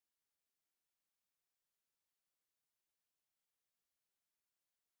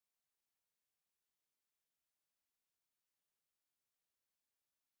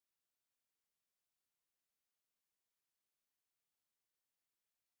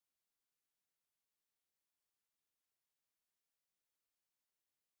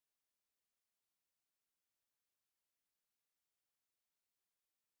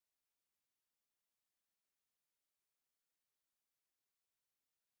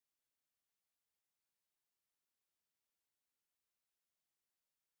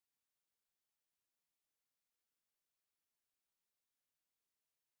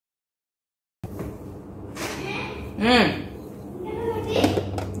Mm.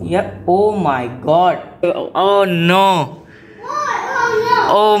 Yep. Oh my god. Oh no.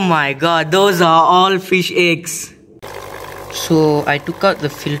 Oh my god. Those are all fish eggs. So I took out the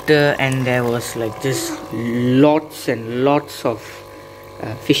filter and there was like just lots and lots of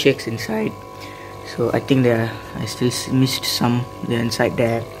fish eggs inside. So I think I still missed some. They're inside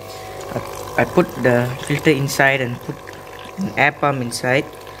there. I put the filter inside and put an air pump inside,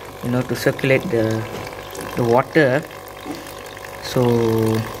 to circulate the water. So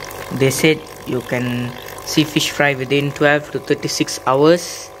they said you can see fish fry within 12 to 36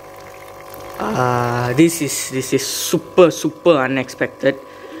 hours. This is super unexpected.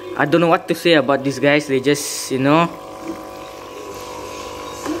 I don't know what to say about these guys. They just,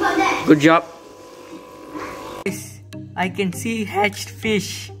 good job. I can see hatched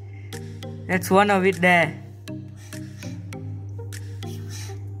fish. That's one of it there.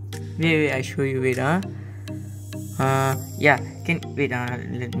 Wait, I show you. Wait, yeah.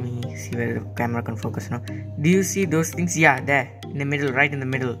 Let me see where the camera can focus now. Do you see those things? Yeah, there in the middle, right in the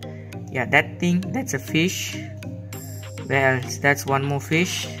middle. Yeah, that thing, that's a fish. Where else? That's one more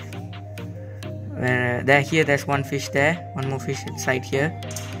fish. There's one fish there. One more fish inside here.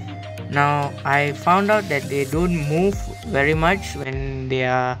 Now, I found out that they don't move very much when they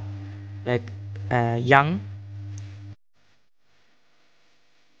are like young.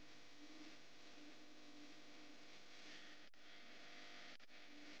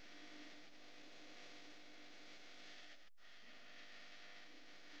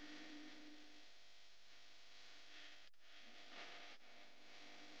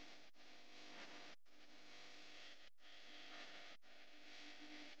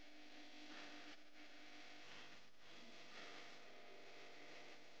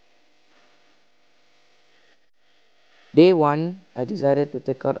 Day 1, I decided to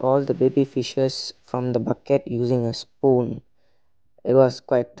take out all the baby fishes from the bucket using a spoon. It was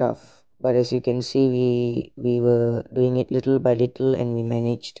quite tough, but as you can see, we were doing it little by little and we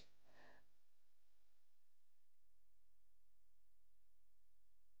managed.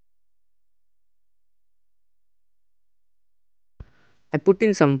 I put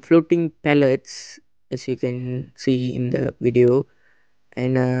in some floating pellets, as you can see in the video,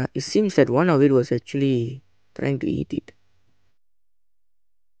 and it seems that one of it was actually trying to eat it.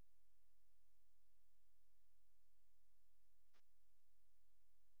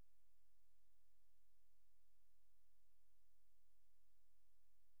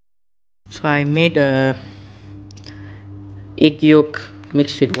 So I made a egg yolk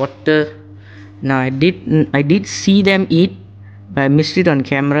mixed with water. Now I did see them eat, but I missed it on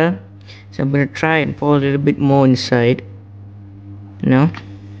camera. So I'm gonna try and pour a little bit more inside.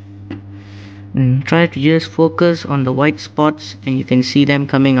 And try to just focus on the white spots, and you can see them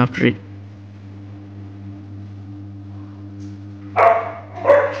coming after it.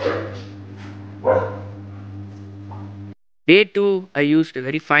 Day 2, I used a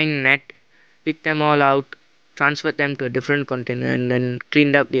very fine net, picked them all out, transferred them to a different container, and then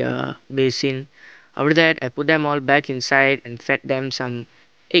cleaned up their basin. After that, I put them all back inside and fed them some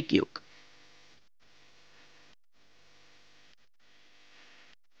egg yolk.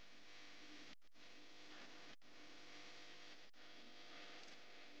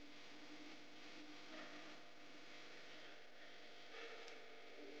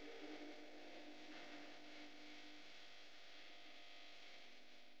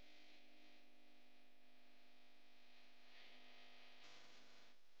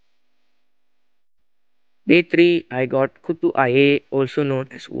 Day 3, I got kutu aye, also known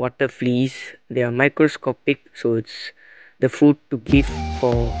as water fleas. They are microscopic, so it's the food to give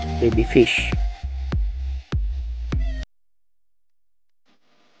for baby fish.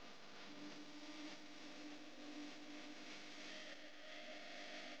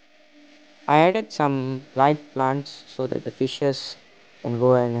 I added some light plants so that the fishes can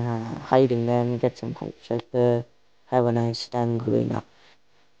go and hide in them, get some shelter, have a nice time growing up.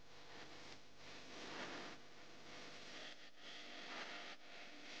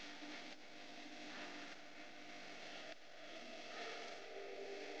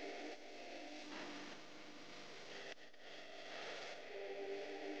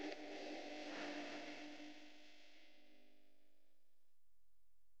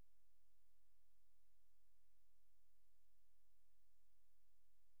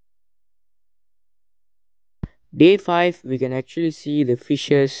 Day 5, we can actually see the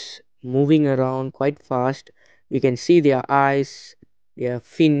fishes moving around quite fast. We can see their eyes, their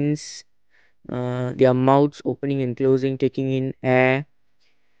fins, their mouths opening and closing, taking in air.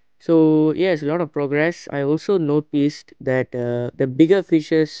 So, yes, a lot of progress. I also noticed that the bigger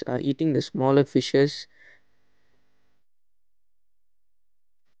fishes are eating the smaller fishes.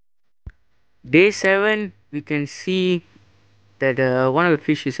 Day 7, we can see that one of the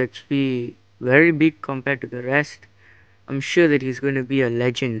fish is actually very big compared to the rest. I'm sure that he's going to be a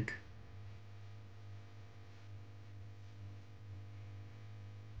legend.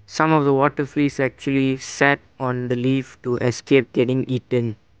 Some of the water fleas actually sat on the leaf to escape getting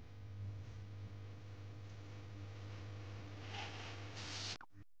eaten.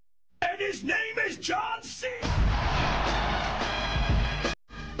 And his name is John C.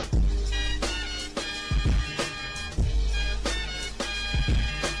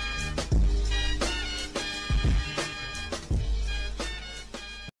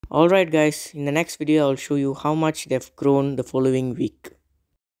 Alright guys, in the next video I'll show you how much they've grown the following week.